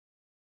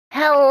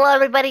Hello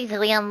everybody,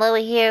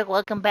 Zoeyonlow here.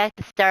 Welcome back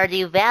to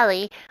Stardew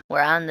Valley.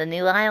 We're on the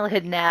new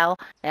island now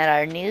at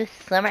our new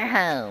summer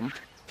home.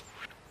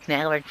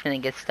 Now we're gonna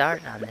get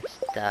started on this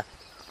stuff.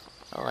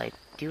 Oh, I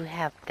do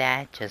have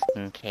that just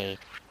in case.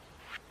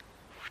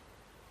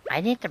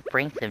 I need to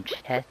bring some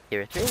chests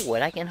here. Is there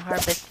wood I can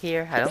harvest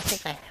here? I don't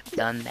think I have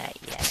done that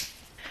yet.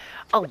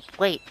 Oh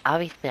wait,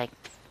 obviously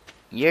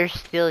you're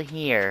still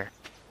here.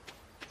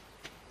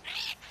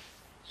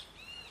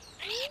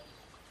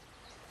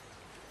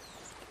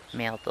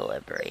 Mail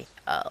delivery.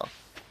 Oh.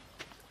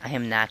 I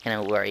am not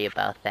gonna worry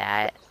about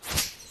that.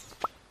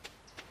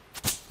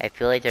 I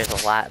feel like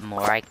there's a lot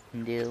more I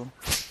can do.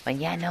 But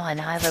yeah, no, I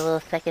now have a little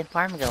second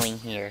farm going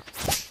here.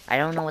 I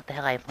don't know what the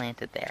hell I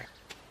planted there.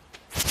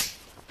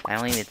 I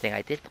don't even think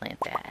I did plant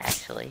that,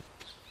 actually.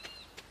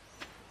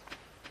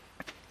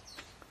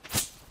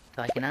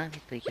 So I can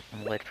obviously get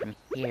some wood from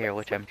here,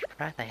 which I'm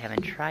surprised I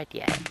haven't tried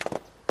yet.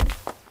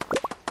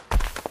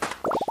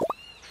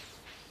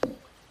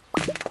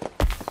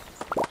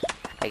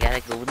 I got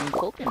a golden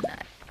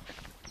coconut.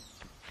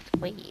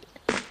 Sweet.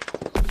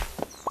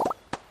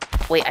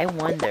 Wait, I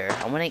wonder,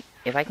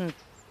 if I can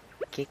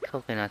get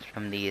coconuts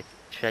from these,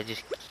 should I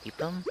just keep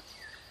them?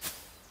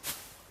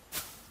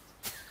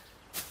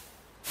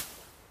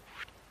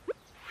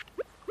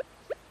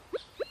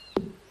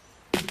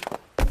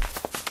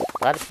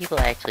 A lot of people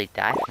actually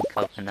die from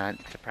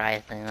coconuts,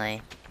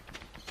 surprisingly.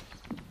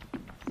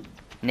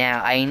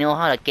 Now, I know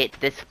how to get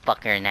this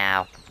fucker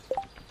now.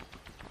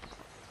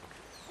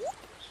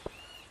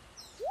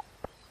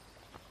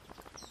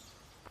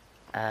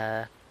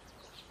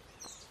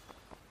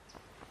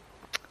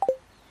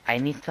 I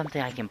need something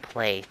I can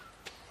play.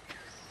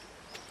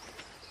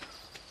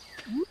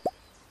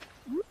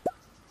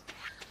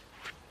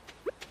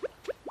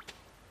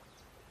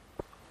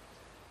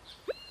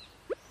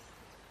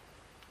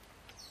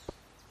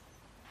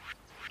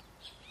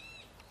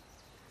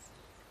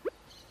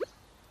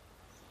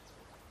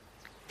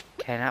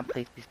 Can I not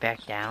place these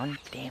back down?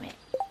 Damn it.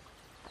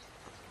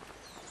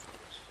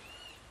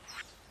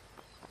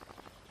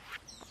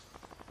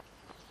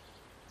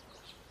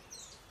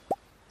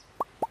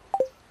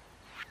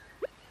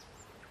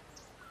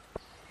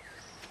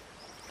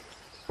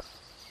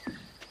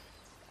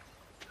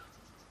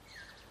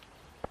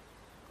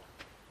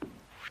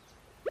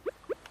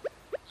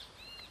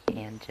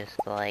 And just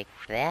like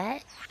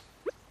that.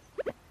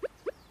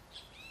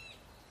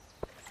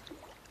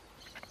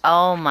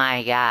 Oh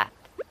my god.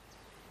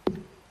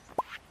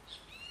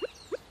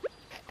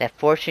 That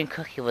fortune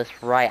cookie was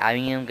right. I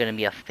am gonna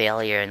be a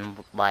failure in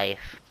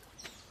life.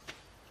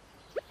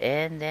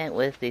 And then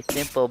with the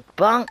simple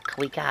bunk,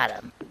 we got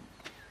him.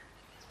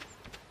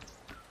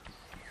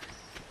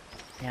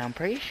 Now I'm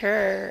pretty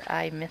sure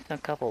I missed a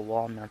couple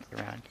walnuts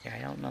around here.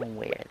 I don't know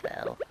where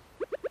though.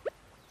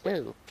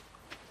 Ooh.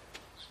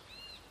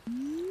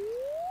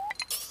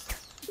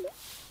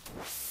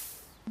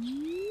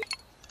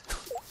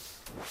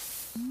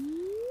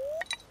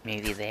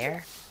 Maybe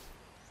there?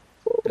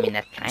 I mean,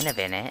 that's kind of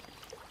in it.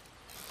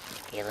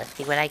 Okay, let's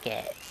see what I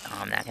get. Oh,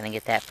 I'm not gonna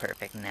get that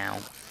perfect now.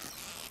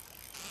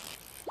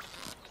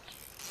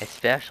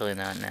 Especially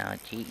not now,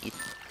 jeez.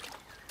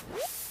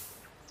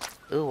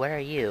 Ooh, what are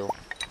you?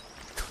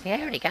 Hey,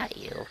 I already got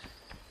you.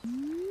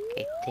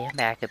 Okay, stand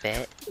back a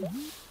bit.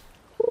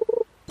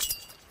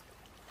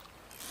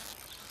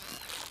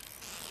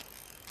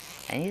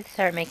 I need to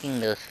start making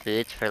those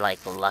foods for,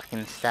 like, luck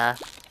and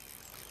stuff.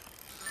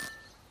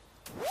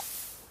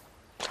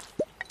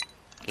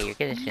 Okay,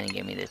 you're just gonna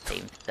give me the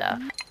same stuff.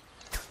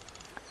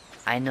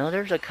 I know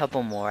there's a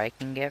couple more I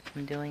can get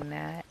from doing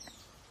that.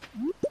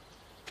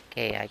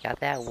 Okay, I got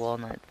that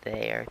walnut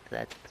there, so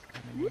that's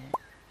permanent.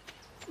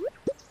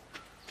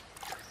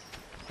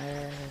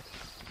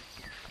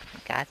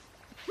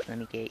 Let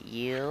me get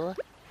you.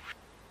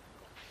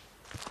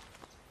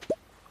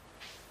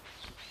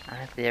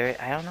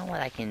 I don't know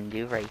what I can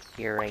do right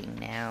here, right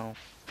now.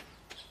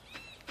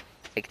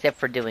 Except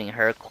for doing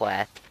her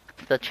quest.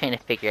 Still trying to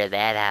figure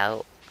that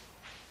out.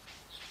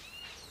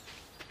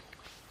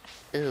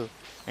 Ooh,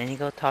 I need to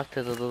go talk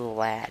to the little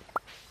lad.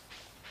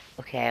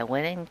 Okay, I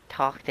went and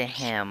talked to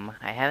him.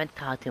 I haven't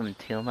talked to him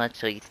too much,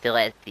 so he's still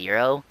at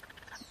 0.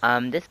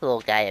 This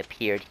little guy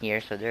appeared here,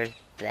 so there's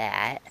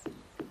that.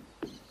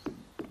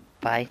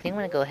 But I think I'm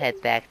gonna go head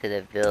back to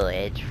the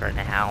village for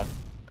now.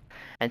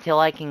 Until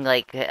I can,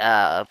 like,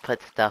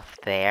 put stuff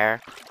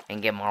there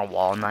and get more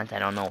walnuts. I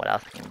don't know what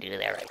else I can do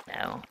there right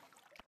now.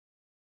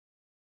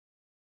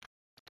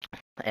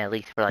 At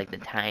least for, like, the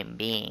time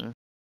being.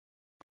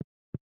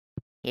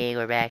 Yay,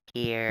 we're back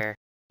here.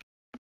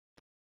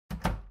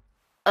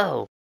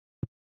 Oh!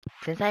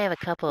 Since I have a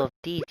couple of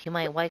these, you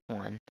might like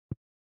one.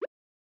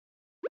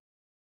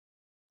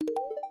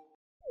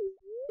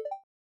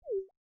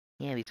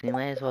 Yeah, because we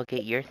might as well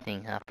get your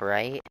thing up,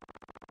 right?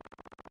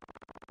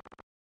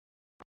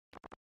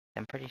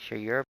 I'm pretty sure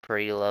you're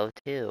pretty low,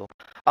 too.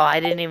 Oh, I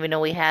didn't even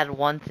know we had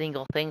one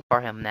single thing for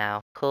him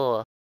now.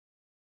 Cool.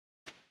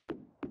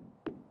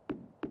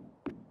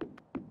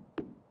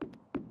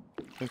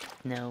 It's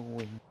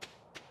snowing.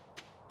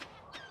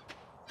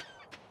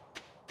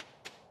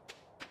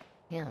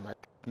 Yeah, I'm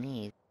about to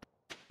sneeze.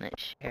 Not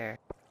sure.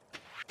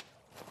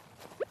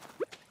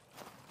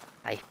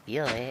 I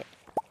feel it.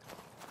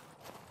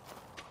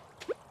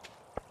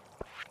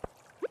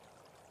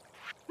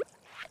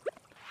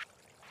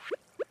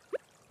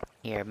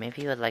 Here,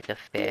 maybe you would like a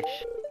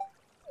fish.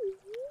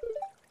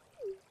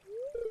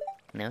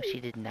 No, she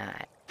did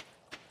not.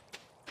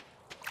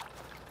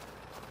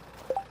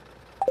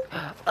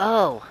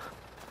 Oh!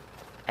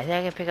 I think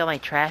I can pick up my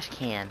trash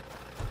can.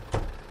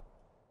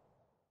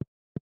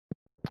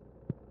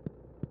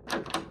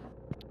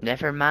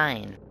 Never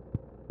mind.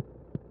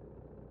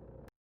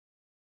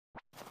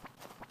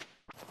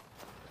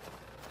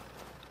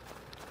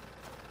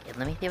 Yeah,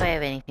 let me see if I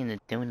have anything to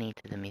donate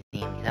to the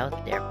museum, because I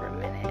was there for a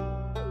minute.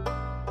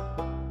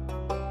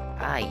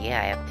 Ah, yeah,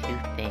 I have 2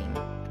 things.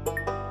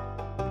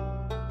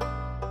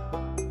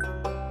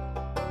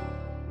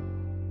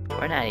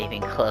 We're not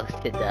even close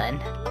to done.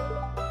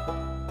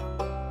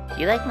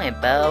 Do you like my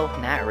bow?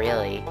 Not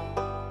really.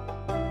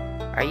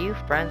 Are you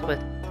friends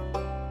with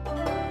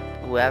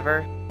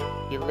whoever?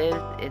 He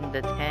lives in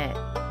the tent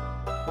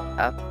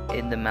up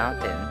in the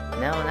mountains.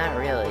 No, not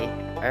really.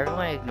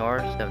 Everyone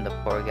ignores him, the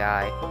poor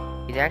guy.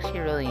 He's actually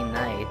really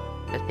nice,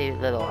 just a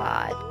little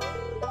odd.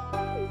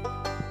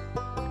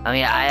 I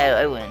mean,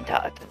 I wouldn't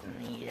talk to them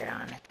either,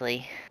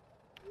 honestly.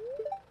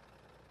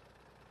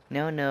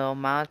 No,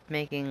 Mom's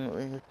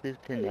making soup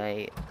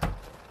tonight.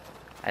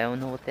 I don't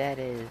know what that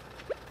is.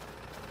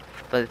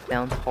 But it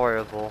sounds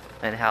horrible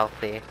and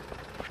healthy.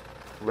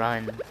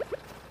 Run.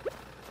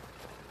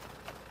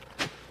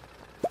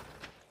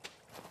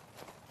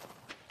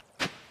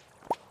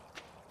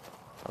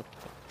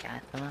 Okay,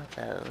 got some of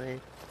those.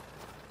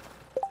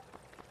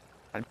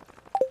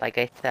 Like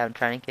I said, I'm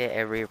trying to get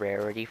every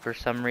rarity for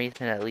some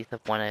reason, at least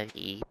of one of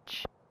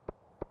each.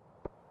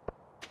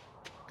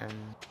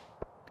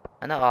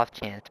 On the off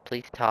chance,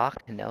 please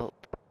talk? Nope.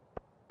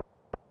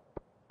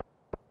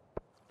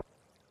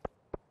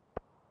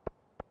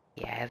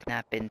 Yeah, I have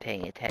not been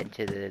paying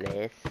attention to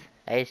this.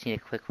 I just need a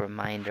quick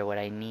reminder what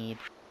I need.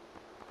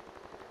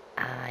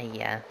 Ah,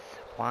 yes.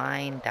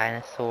 Wine,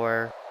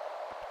 dinosaur,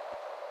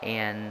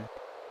 and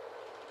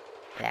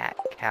that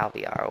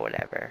caviar or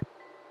whatever.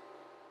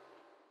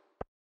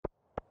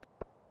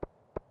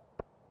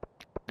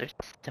 There's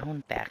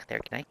stone back there.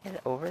 Can I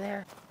get over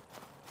there?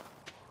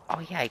 Oh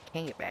yeah, I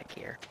can get back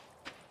here.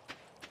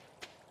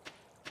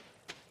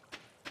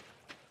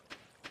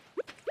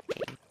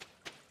 Okay.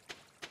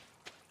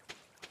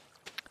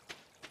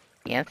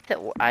 Yeah,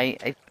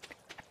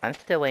 I'm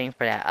still waiting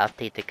for that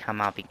update to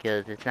come out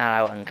because it's not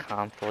out on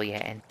console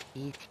yet, and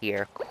he's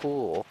here.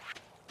 Cool.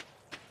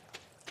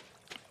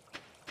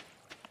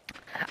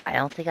 I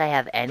don't think I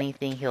have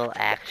anything he'll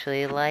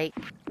actually like.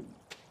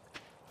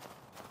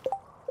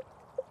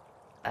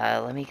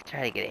 Let me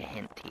try to get a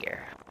hint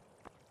here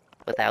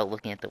without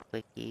looking at the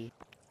wiki.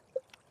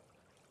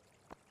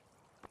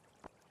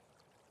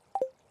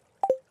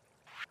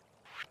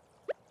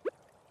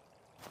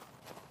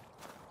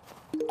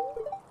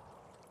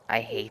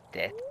 I hate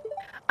this.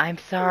 I'm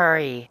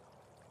sorry.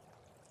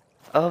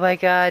 Oh my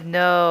god,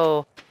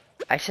 no.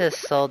 I should have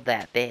sold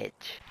that bitch.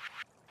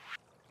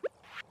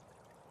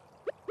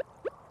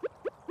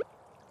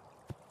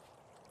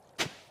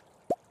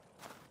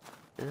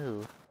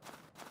 Ooh.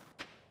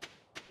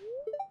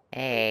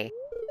 Hey.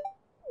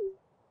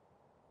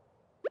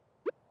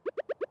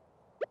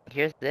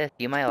 Here's this.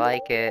 You might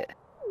like it.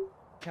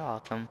 You're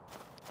welcome.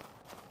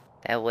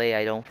 That way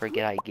I don't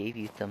forget I gave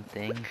you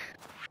something.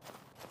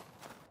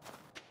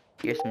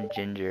 Here's some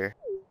ginger.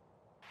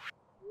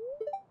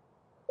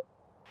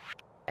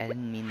 I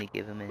didn't mean to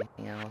give him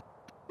anything else.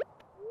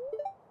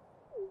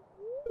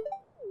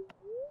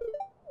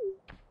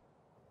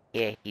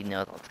 Yeah, he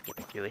knows I'm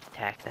skipping through his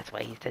tax. That's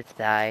why he says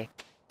die.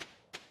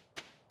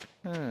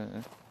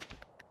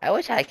 I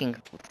wish I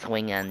can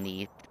swing on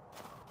these.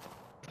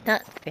 It's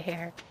not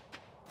fair.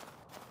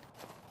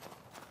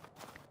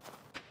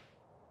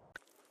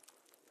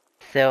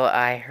 So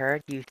I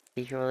heard you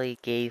secretly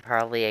gave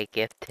Harley a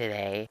gift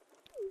today.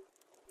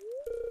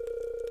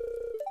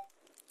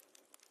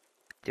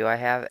 Do I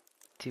have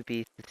to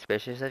be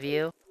suspicious of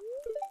you?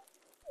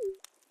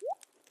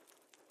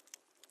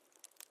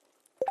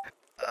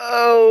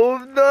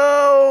 Oh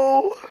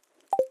no!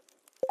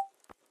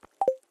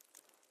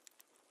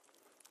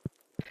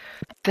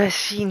 Does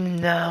she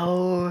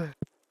know?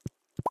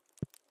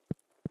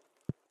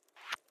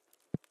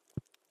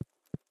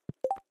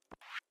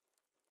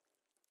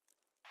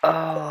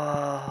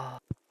 Oh.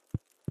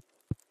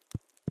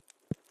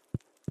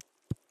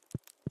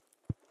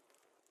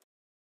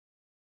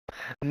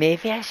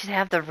 Maybe I should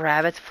have the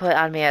rabbits put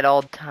on me at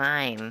all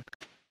time.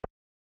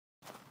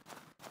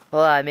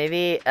 Hold on,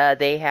 maybe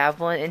they have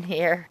one in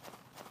here?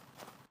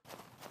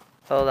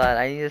 Hold on,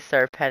 I need to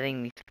start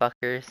petting these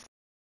fuckers.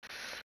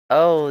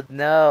 Oh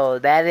no,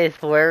 that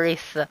is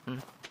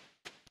worrisome.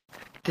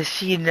 Does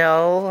she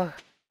know?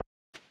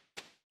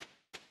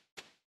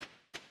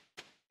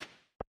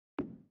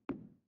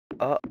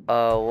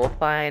 Uh-oh, we'll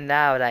find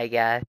out, I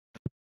guess.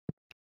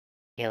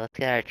 Okay, let's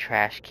get our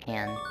trash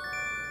can.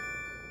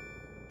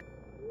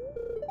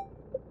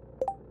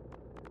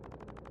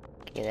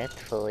 Okay,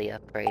 that's fully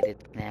upgraded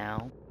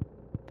now.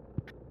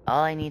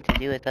 All I need to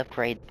do is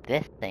upgrade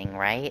this thing,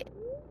 right?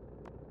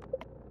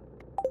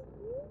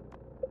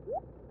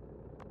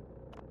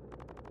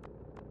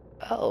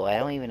 Oh, I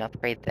don't even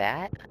upgrade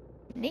that?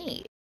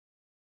 Neat.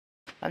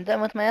 I'm done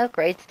with my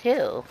upgrades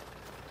too.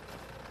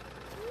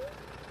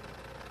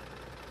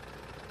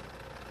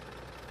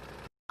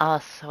 Oh,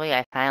 sweet,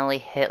 I finally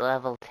hit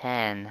level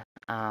 10.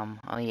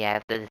 Oh yeah, I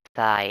have to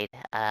decide.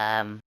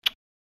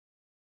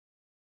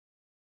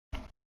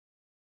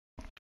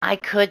 I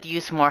could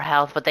use more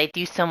health, but they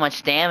do so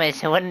much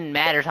damage, it wouldn't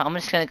matter, so I'm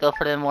just gonna go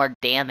for the more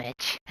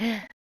damage. You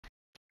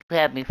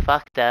have me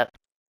fucked up.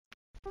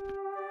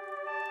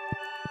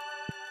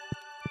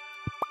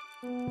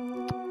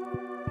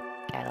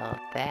 Got all of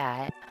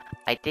that.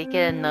 I did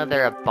get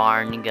another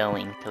barn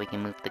going, so we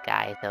can move the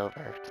guys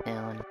over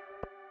soon.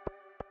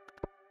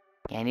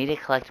 Yeah, I need to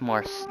collect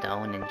more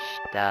stone and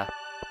stuff.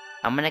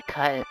 I'm gonna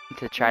cut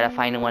to try to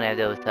find one of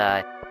those,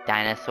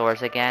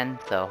 dinosaurs again,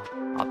 so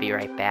I'll be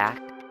right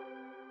back.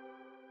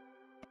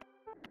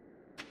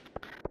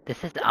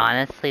 This is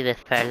honestly the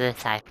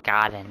furthest I've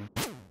gotten.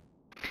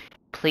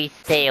 Please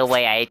stay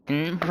away, I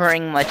didn't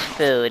bring much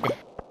food.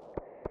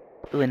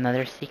 Ooh,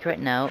 another secret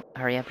note.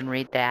 Hurry up and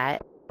read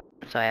that,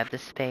 so I have the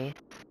space.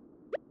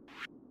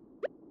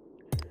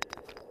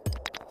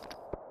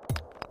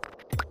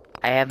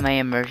 I have my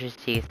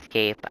emergency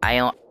escape.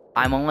 I'm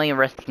only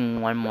risking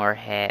one more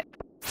hit.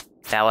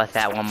 That was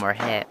that one more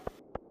hit.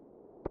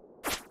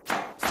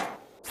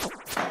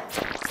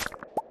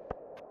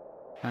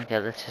 Okay,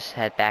 let's just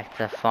head back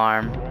to the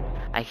farm.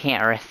 I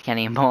can't risk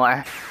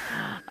anymore.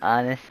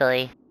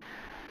 Honestly.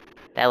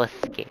 That was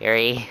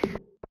scary.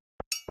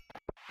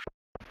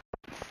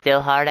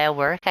 Still hard at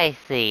work, I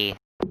see.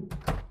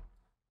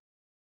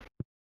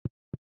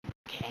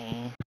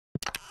 Okay.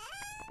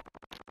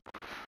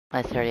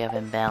 Let's hurry up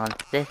and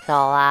balance this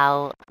all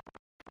out.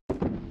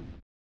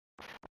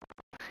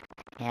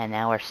 Yeah,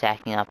 now we're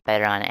stacking up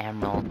better on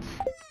emeralds.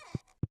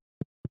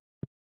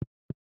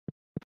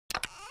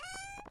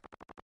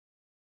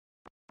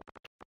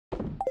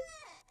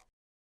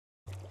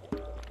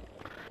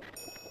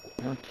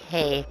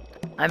 Okay,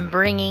 I'm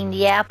bringing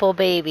the apple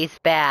babies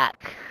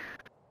back.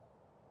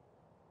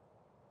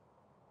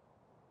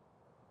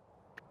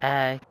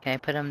 Can I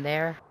put them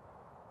there?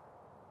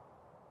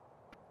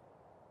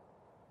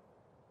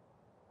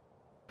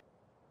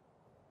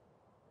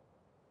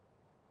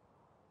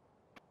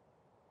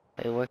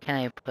 Wait, where can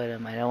I put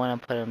them? I don't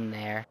want to put them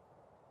there.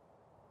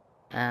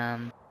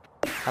 I'll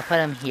put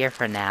them here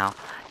for now.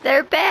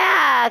 They're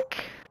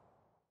back!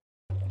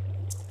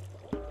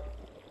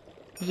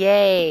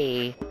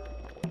 Yay!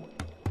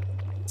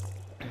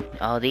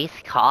 Oh, these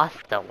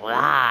cost a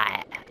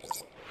lot.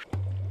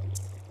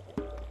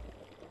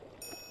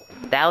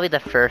 That'll be the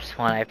first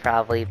one I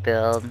probably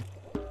build.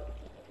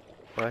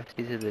 Forest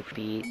to the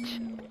beach.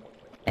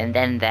 And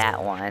then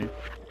that one.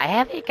 I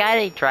haven't got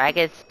a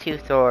dragon's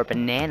tooth or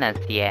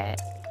bananas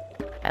yet.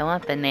 I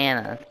want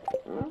bananas.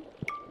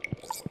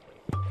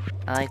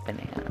 I like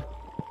bananas.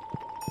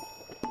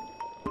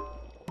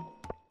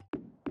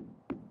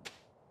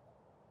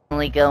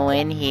 Only go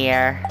in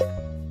here.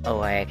 Oh,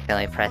 I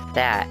accidentally pressed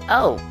that.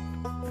 Oh!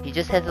 He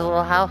just has a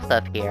little house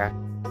up here.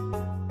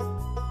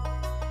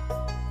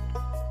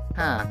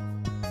 Huh.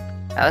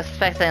 I was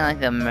expecting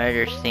like a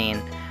murder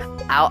scene.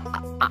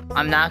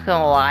 I'm not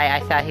gonna lie,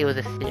 I thought he was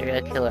a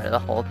serial killer the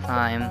whole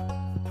time.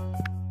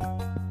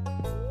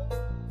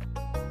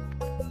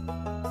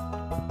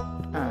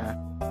 Huh.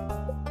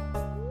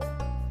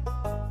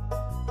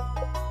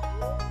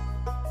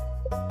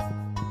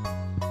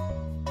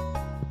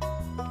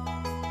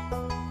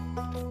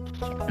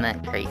 Isn't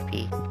that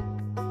creepy?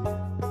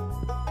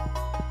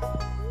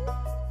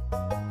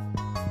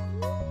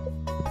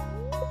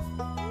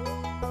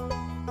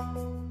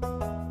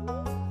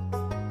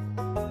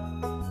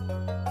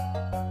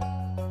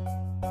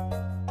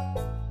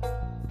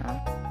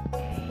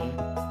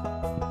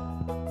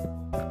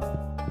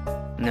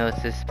 No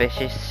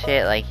suspicious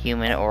shit like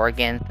human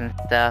organs and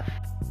stuff.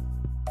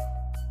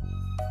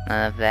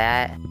 None of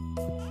that.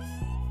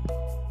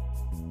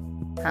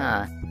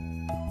 Huh.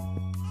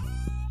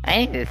 I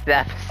need to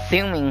stop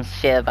assuming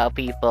shit about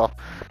people.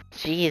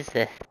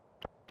 Jesus.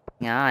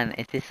 Hang on,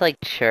 is this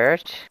like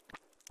church?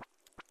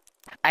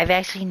 I've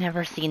actually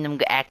never seen them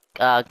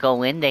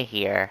go into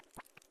here.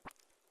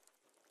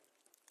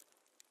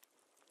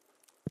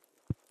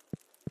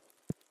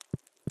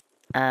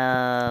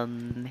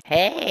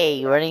 Hey,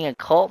 you running a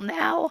cult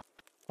now?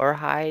 We're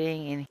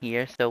hiding in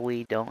here so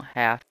we don't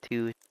have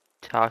to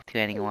talk to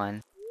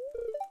anyone.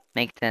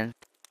 Makes sense.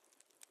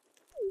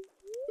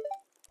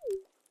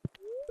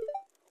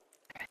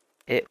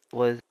 It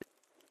was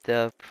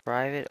the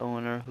private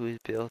owner who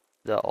built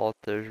the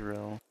altar's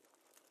room.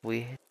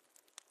 We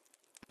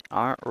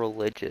aren't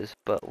religious,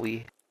 but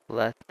we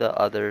let the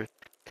other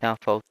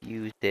townfolk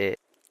use it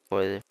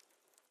for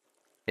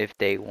if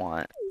they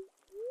want.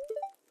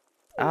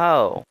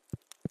 Oh.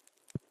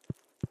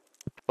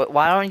 But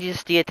why don't you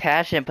just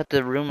deattach it and put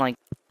the room like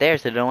there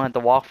so you don't have to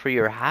walk through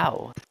your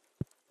house?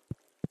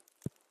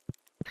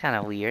 kind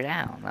of weird.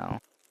 I don't know.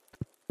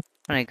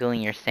 I'm gonna go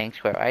in your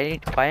sanctuary.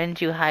 Why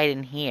didn't you hide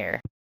in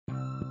here?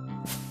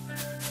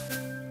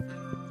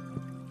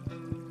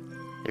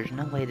 There's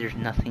no way there's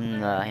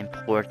nothing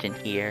important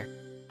here.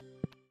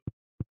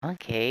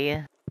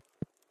 Okay.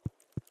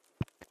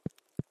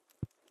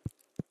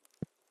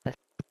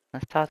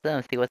 Let's talk to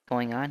them, see what's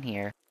going on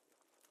here.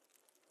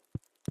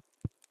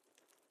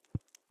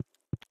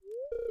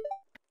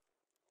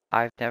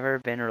 I've never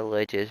been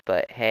religious,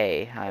 but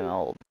hey, I'm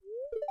old.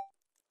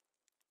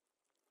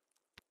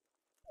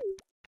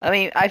 I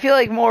mean, I feel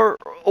like more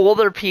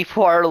older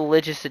people are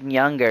religious than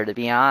younger, to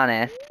be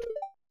honest.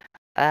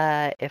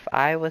 If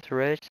I was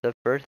rich, the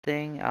first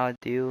thing I would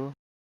do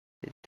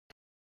is...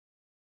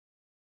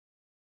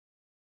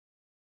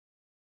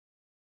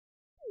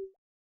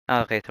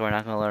 Okay, so we're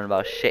not gonna learn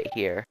about shit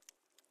here.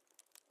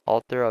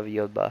 Altar of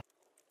Yoba.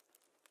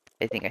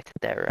 I think I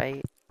said that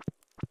right.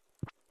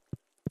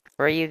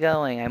 Where are you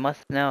going? I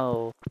must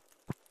know.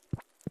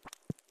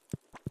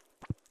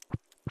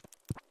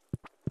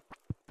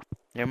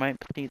 There might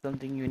be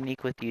something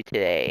unique with you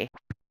today.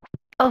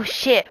 Oh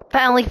shit!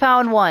 Finally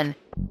found one!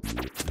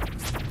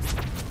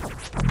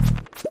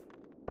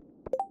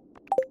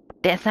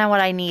 That's not what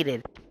I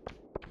needed.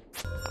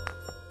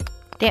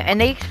 Damn,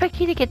 and they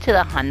expect you to get to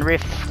the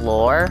 100th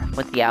floor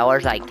with the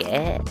hours I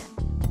get?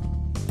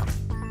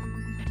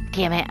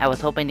 Damn it, I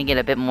was hoping to get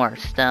a bit more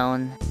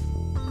stone.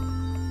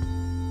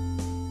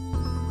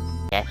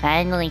 I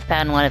finally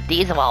found one of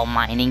these while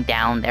mining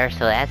down there,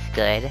 so that's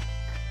good.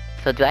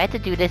 So do I have to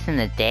do this in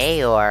the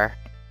day, or...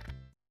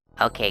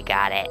 Okay,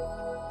 got it.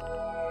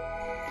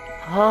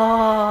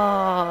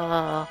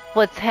 Oh,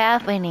 what's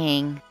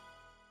happening?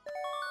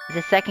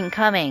 The second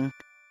coming.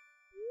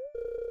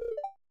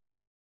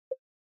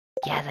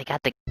 Yes, I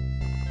got the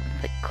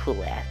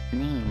cool ass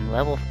name.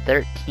 Level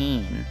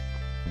 13.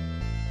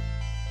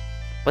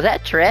 Was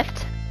that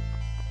Drift?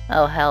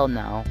 Oh, hell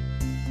no.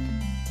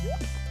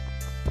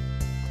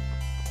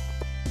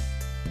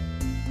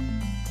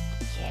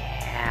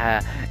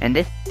 Yeah, and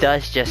this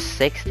does just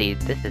 60.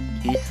 This is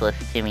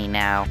useless to me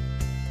now.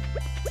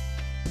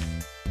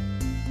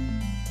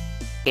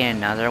 Get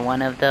another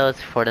one of those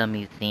for the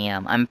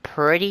museum. I'm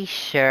pretty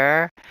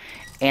sure,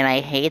 and I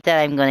hate that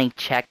I'm going to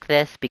check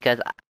this because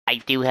I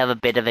do have a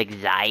bit of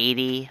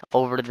anxiety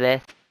over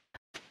this.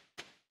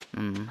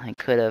 I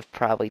could have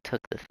probably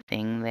took the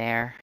thing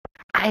there.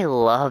 I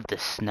love the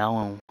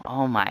snow.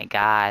 Oh my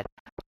god.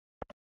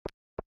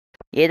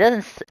 It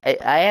doesn't...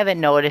 I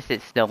haven't noticed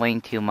it snowing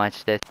too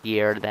much this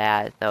year,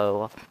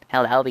 so...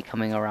 Hell, that'll be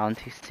coming around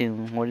too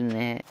soon, wouldn't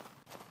it?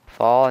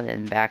 Fall and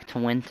then back to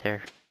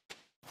winter.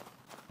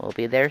 We'll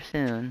be there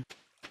soon.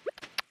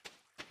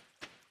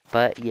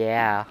 But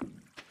yeah.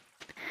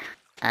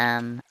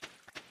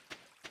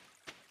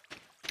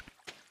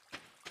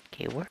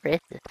 Okay, where is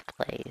this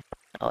place?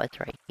 Oh, it's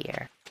right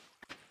here.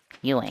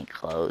 You ain't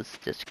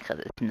closed just 'cause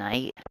it's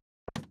night.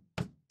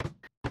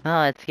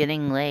 Oh, it's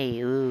getting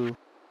late, ooh.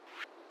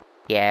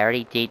 Yeah, I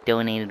already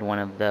donated one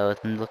of those.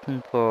 I'm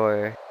looking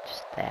for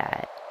just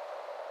that.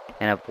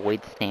 And a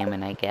void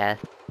salmon, I guess.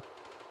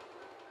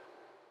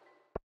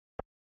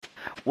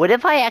 What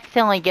if I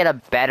accidentally get a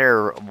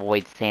better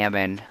void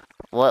salmon?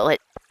 Well,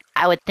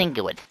 I would think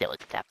it would still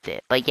accept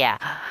it. But yeah,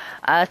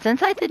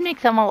 since I did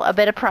make a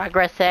bit of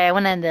progress there, I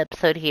want to end the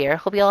episode here.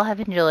 Hope you all have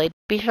enjoyed.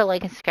 Be sure to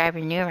like and subscribe if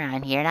you're new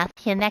around here, and I'll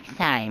see you next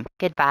time.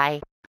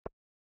 Goodbye.